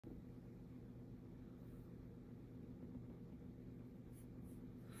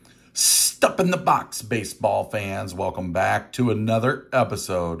Step in the box, baseball fans. Welcome back to another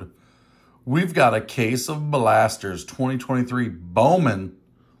episode. We've got a case of blasters 2023 Bowman.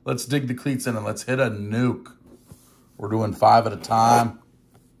 Let's dig the cleats in and let's hit a nuke. We're doing 5 at a time.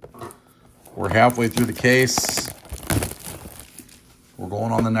 We're halfway through the case. We're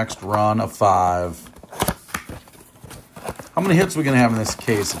going on the next run of 5. How many hits are we going to have in this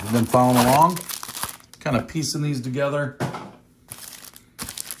case? If you've been following along, kind of piecing these together.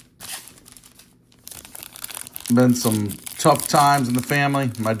 Been some tough times in the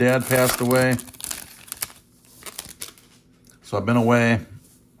family. My dad passed away. So I've been away.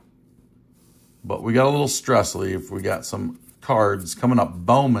 But we got a little stress leave. We got some cards coming up.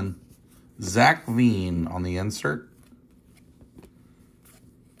 Bowman, Zach Veen on the insert.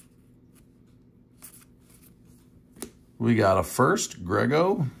 We got a first,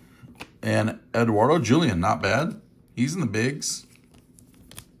 Grego, and Eduardo Julian. Not bad. He's in the bigs.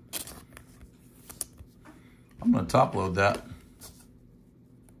 I'm going to top load that.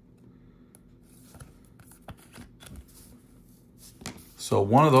 So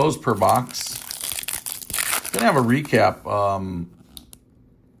one of those per box. Going to have a recap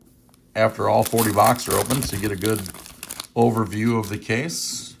after all 40 boxes are open, so you get a good overview of the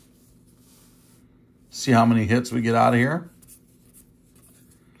case. See how many hits we get out of here.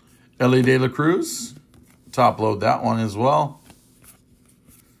 Ellie De La Cruz. Top load that one as well.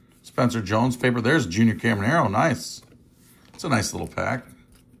 Spencer Jones paper. There's Junior Caminero. Nice. It's a nice little pack.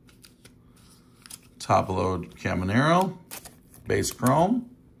 Top load Caminero. Base chrome.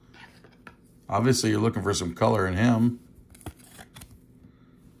 Obviously, you're looking for some color in him.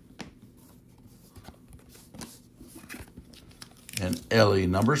 And Ellie,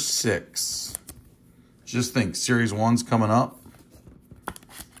 number 6. Just think, Series 1's coming up.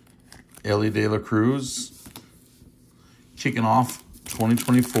 Ellie De La Cruz. Kicking off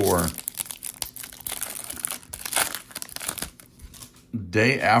 2024.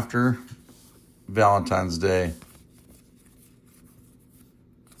 Day after Valentine's Day.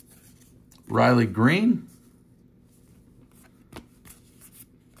 Riley Green.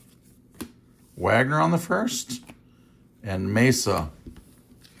 Wagner on the first. And Mesa.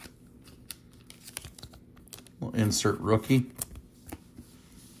 We'll insert rookie.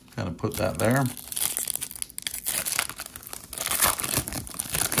 Kind of put that there.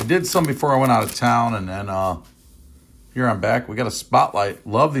 I did some before I went out of town, and then here I'm back. We got a spotlight.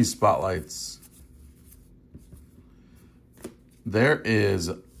 Love these spotlights. There is,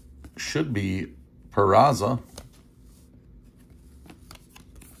 should be Peraza.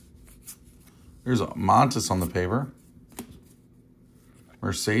 There's a Montes on the paper.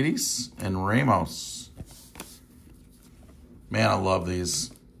 Mercedes and Ramos. Man, I love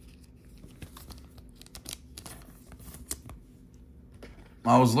these.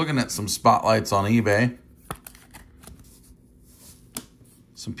 I was looking at some spotlights on eBay.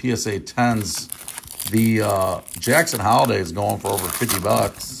 Some PSA 10s. The Jackson Holiday is going for over 50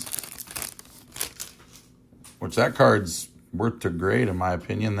 bucks. Which that card's worth to grade in my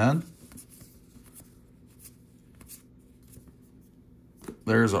opinion then.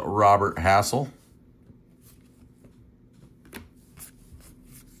 There's a Robert Hassel.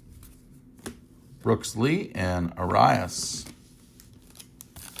 Brooks Lee and Arias.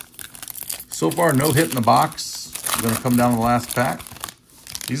 So far, no hit in the box. I'm going to come down to the last pack.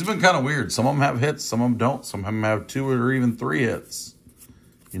 These have been kind of weird. Some of them have hits, some of them don't. Some of them have 2 or even 3 hits.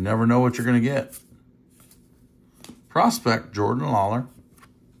 You never know what you're going to get. Prospect, Jordan Lawler.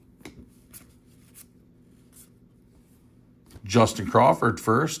 Justin Crawford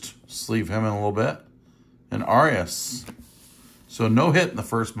first. Sleeve him in a little bit. And Arias. So no hit in the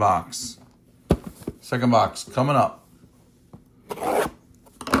first box. Second box coming up.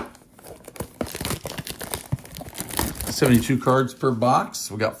 $72 cards per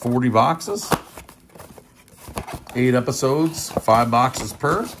box. We got 40 boxes. 8 episodes. 5 boxes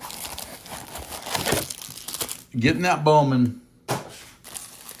per. Getting that Bowman.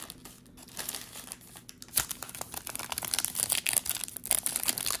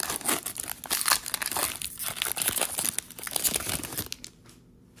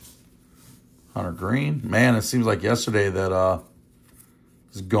 Hunter Green. Man, it seems like yesterday that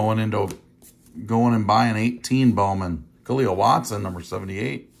is going and buying 18 Bowman. Khalil Watson, number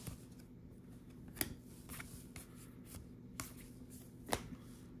 78.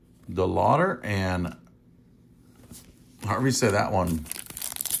 DeLauder and however you say that one.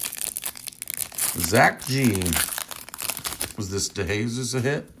 Zach G. Was this DeJesus a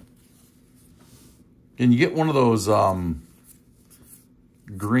hit? Can you get one of those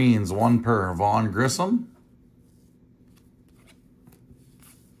greens, 1 per? Vaughn Grissom.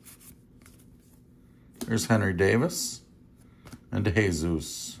 There's Henry Davis and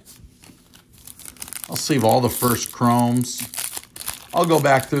DeJesus. I'll save all the first chromes. I'll go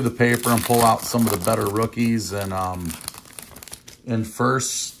back through the paper and pull out some of the better rookies and in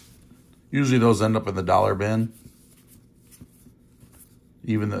first. Usually those end up in the dollar bin.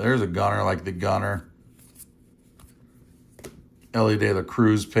 Even there's a gunner like the gunner. Ellie De La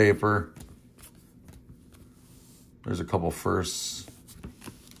Cruz paper. There's a couple firsts.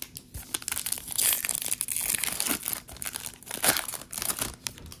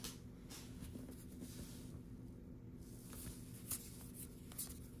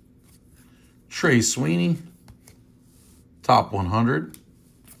 Trey Sweeney, top 100.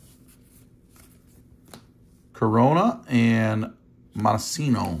 Corona and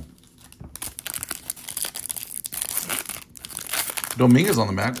Montesino. Dominguez on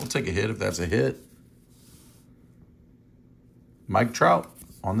the back. We'll take a hit if that's a hit. Mike Trout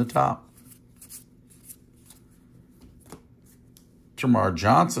on the top. Termarr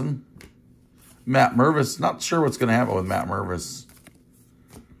Johnson. Matt Mervis. Not sure what's going to happen with Matt Mervis.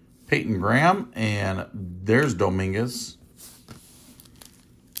 Peyton Graham. And there's Dominguez.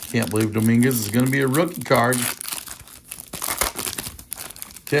 Can't believe Dominguez is going to be a rookie card.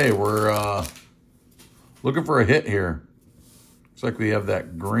 Okay, we're looking for a hit here. Looks like we have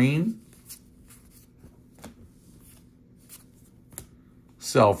that green.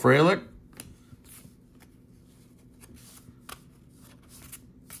 Sal Frelick.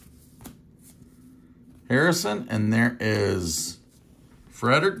 Harrison, and there is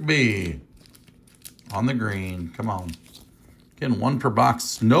Frederick B. on the green. Come on. Getting one per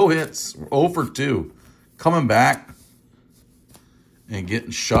box. No hits. 0 for 2. Coming back and getting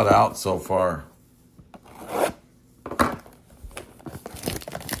shut out so far.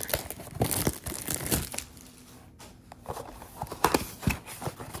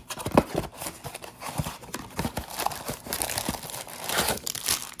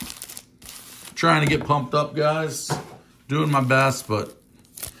 Trying to get pumped up, guys. Doing my best, but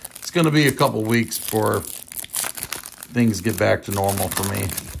it's going to be a couple weeks before things get back to normal for me.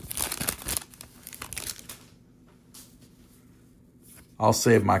 I'll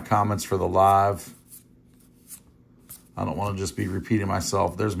save my comments for the live. I don't want to just be repeating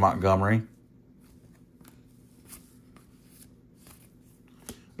myself. There's Montgomery.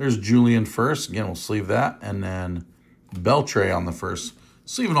 There's Julian first. Again, we'll sleeve that. And then Beltre on the first.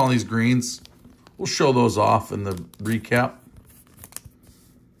 Sleeving all these greens. We'll show those off in the recap.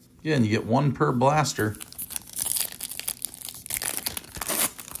 Again, you get one per blaster.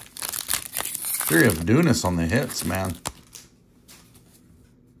 Theory of Dunas on the hits, man.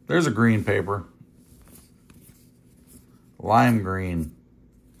 There's a green paper. Lime green.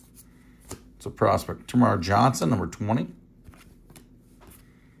 It's a prospect. Termarr Johnson, number 20.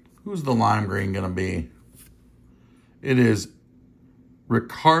 Who's the lime green going to be? It is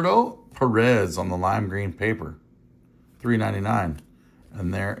Ricardo Perez on the lime green paper. $3.99.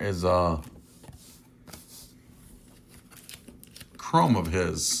 And there is a chrome of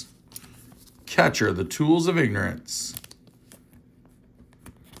his. Catcher, the Tools of Ignorance.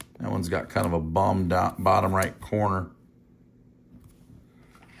 That one's got kind of a bum down, bottom right corner.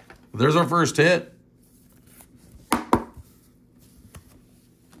 There's our first hit.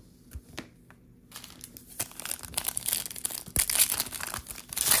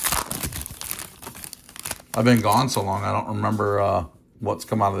 I've been gone so long, I don't remember what's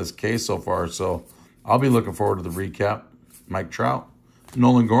come out of this case so far. So I'll be looking forward to the recap. Mike Trout.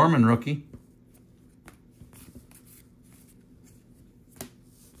 Nolan Gorman, rookie.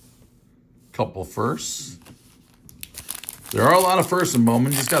 Couple firsts. There are a lot of firsts in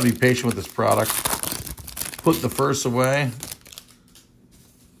Bowman. Just got to be patient with this product. Put the firsts away.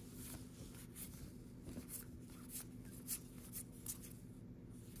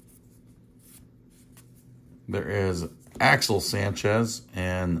 There is Axel Sanchez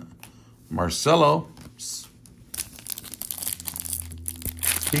and Marcelo. Is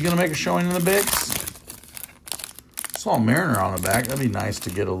he going to make a showing in the bigs? Saw Mariner on the back. That'd be nice to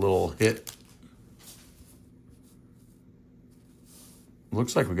get a little hit.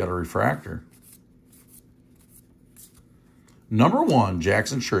 Looks like we got a refractor. Number 1,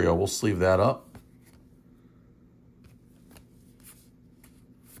 Jackson Trio. We'll sleeve that up.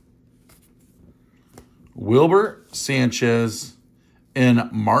 Wilbur Sanchez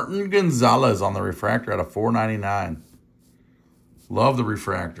and Martin Gonzalez on the refractor out of $4.99. Love the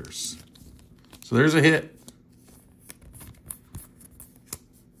refractors. So there's a hit.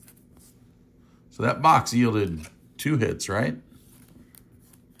 So that box yielded 2 hits, right?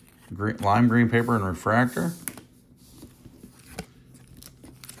 Lime green paper and refractor.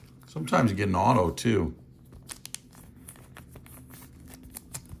 Sometimes you get an auto too.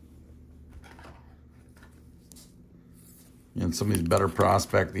 then some of these better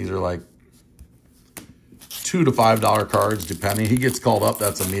prospect, these are like $2 to $5 cards, depending. He gets called up,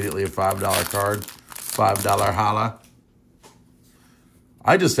 that's immediately a $5 card. $5 holla.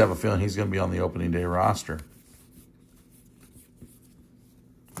 I just have a feeling he's going to be on the opening day roster.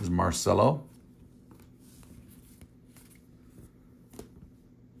 There's Marcelo.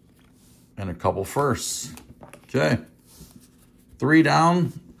 And a couple firsts. Okay. 3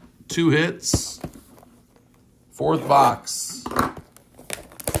 down, 2 hits. 4th box.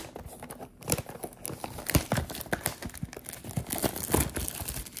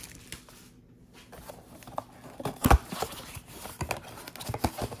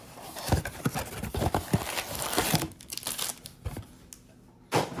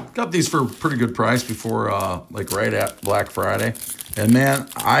 Got these for a pretty good price before, like right at Black Friday. And man,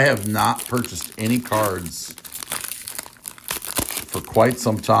 I have not purchased any cards for quite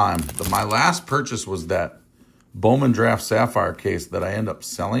some time. My last purchase was that Bowman Draft Sapphire case that I end up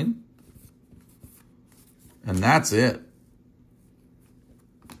selling. And that's it.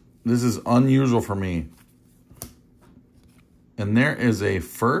 This is unusual for me. And there is a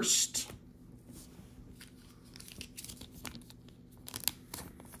first.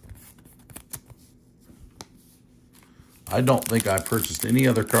 I don't think I purchased any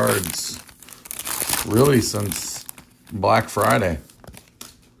other cards really since Black Friday,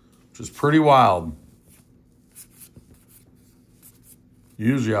 which is pretty wild.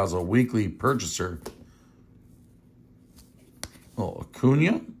 Usually I was a weekly purchaser. Oh,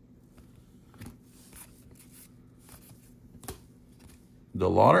 Acuna.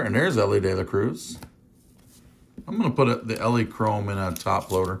 DeLauder, and there's Ellie De La Cruz. I'm going to put the Ellie Chrome in a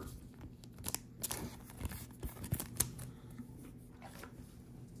top loader.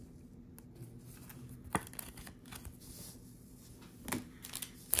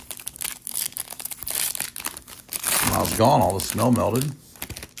 When I was gone, all the snow melted.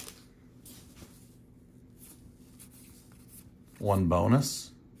 1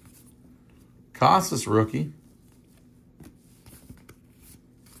 bonus. Casas rookie.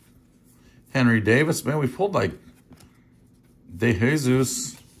 Henry Davis. Man, we pulled like De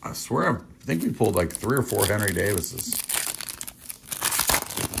Jesus. I swear, I think we pulled like 3 or 4 Henry Davises.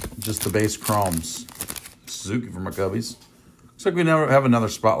 Just the base chromes. Suzuki for my Cubbies. Looks like we never have another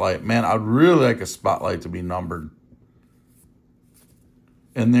spotlight. Man, I'd really like a spotlight to be numbered.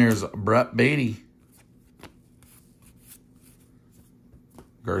 And there's Brett Beatty,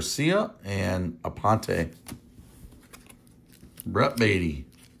 Garcia, and Aponte. Brett Beatty.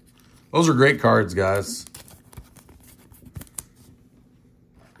 Those are great cards, guys.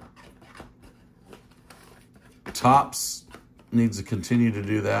 Topps needs to continue to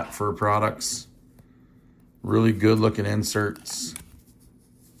do that for products. Really good looking inserts.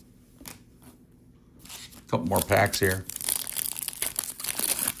 A couple more packs here.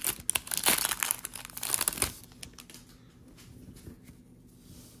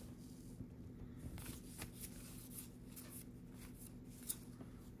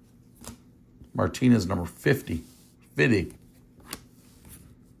 Martinez, number 50.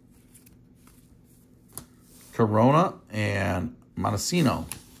 Corona and Montesino.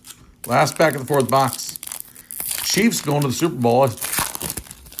 Last pack of the 4th box. Chiefs going to the Super Bowl.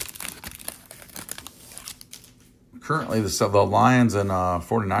 Currently, the Lions and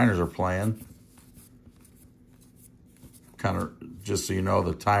 49ers are playing. Kind of, just so you know,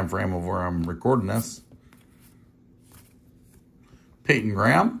 the time frame of where I'm recording this. Peyton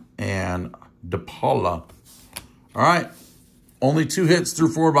Graham and DePaula. All right. Only 2 hits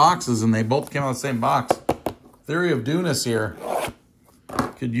through 4 boxes, and they both came out of the same box. Theory of Dunas here.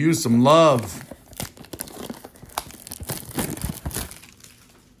 Could use some love.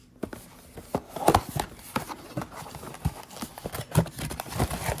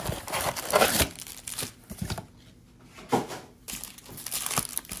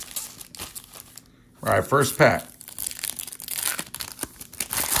 All right, first pack.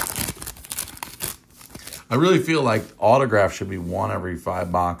 I really feel like autograph should be 1 every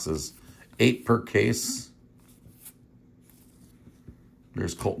 5 boxes. 8 per case.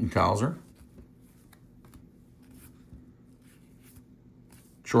 There's Colton Cowser.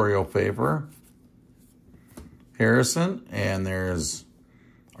 Chorio Paper. Harrison. And there's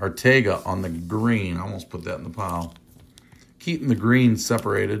Ortega on the green. I almost put that in the pile. Keaton the green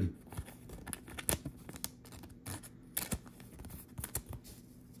separated.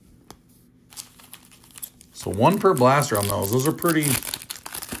 So 1 per blaster on those. Those are pretty...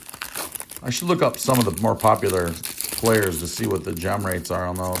 I should look up some of the more popular players to see what the gem rates are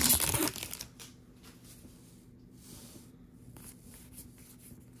on those.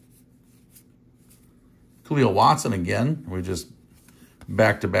 Khalil Watson again. We just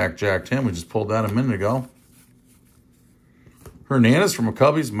back-to-back jacked him. We just pulled that a minute ago. Hernandez from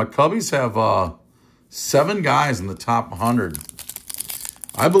McCubbies. McCubbies have 7 guys in the top 100.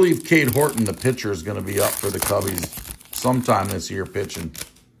 I believe Cade Horton, the pitcher, is going to be up for the Cubbies sometime this year pitching.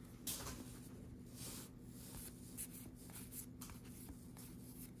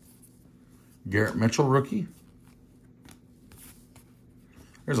 Garrett Mitchell, rookie.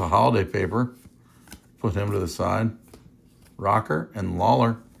 There's a holiday paper. Put him to the side. Rocker and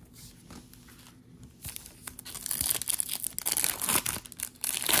Lawler.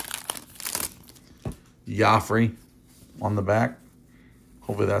 Joffrey on the back.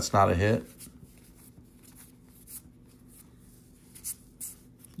 Hopefully that's not a hit.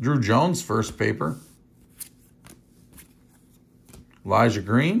 Drew Jones, first paper. Elijah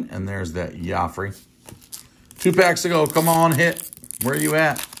Green, and there's that Joffrey. 2 packs to go. Come on, hit. Where are you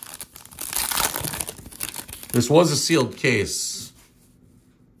at? This was a sealed case.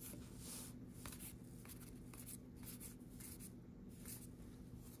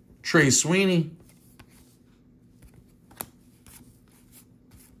 Trey Sweeney.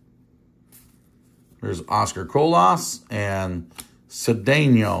 There's Oscar Colas and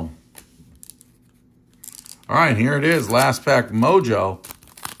Cedeno. All right, here it is. Last pack mojo.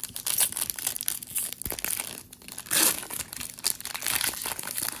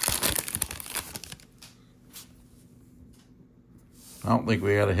 I don't think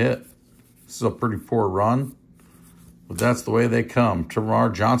we got a hit. This is a pretty poor run, but that's the way they come. Tamar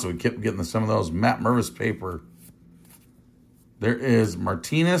Johnson, we kept getting some of those. Matt Mervis paper. There is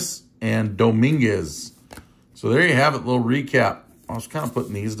Martinez and Dominguez. So there you have it, little recap. I was kind of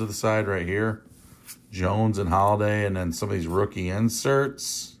putting these to the side right here. Jones and Holiday, and then some of these rookie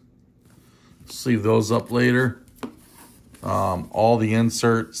inserts. Let's leave those up later. All the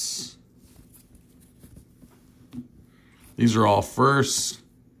inserts. These are all first.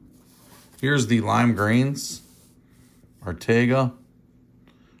 Here's the lime greens. Ortega.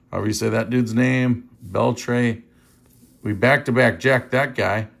 However you say that dude's name. Beltre. We back-to-back jacked that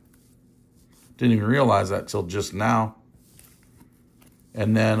guy. Didn't even realize that till just now.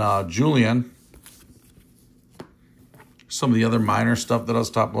 And then Julian. Some of the other minor stuff that I was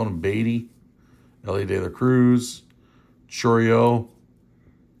top loading. Beatty. Ellie De La Cruz. Chorio.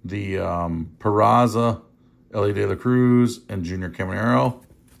 The Peraza. Ellie De La Cruz. And Junior Caminero.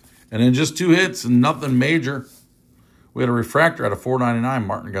 And then just 2 hits and nothing major. We had a refractor out of $4.99.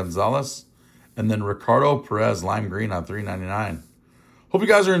 Martin Gonzalez. And then Ricardo Perez, lime green on $3.99. Hope you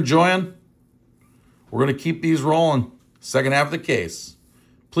guys are enjoying. We're going to keep these rolling. Second half of the case.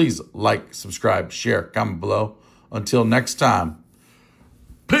 Please like, subscribe, share, comment below. Until next time,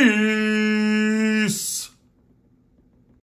 peace.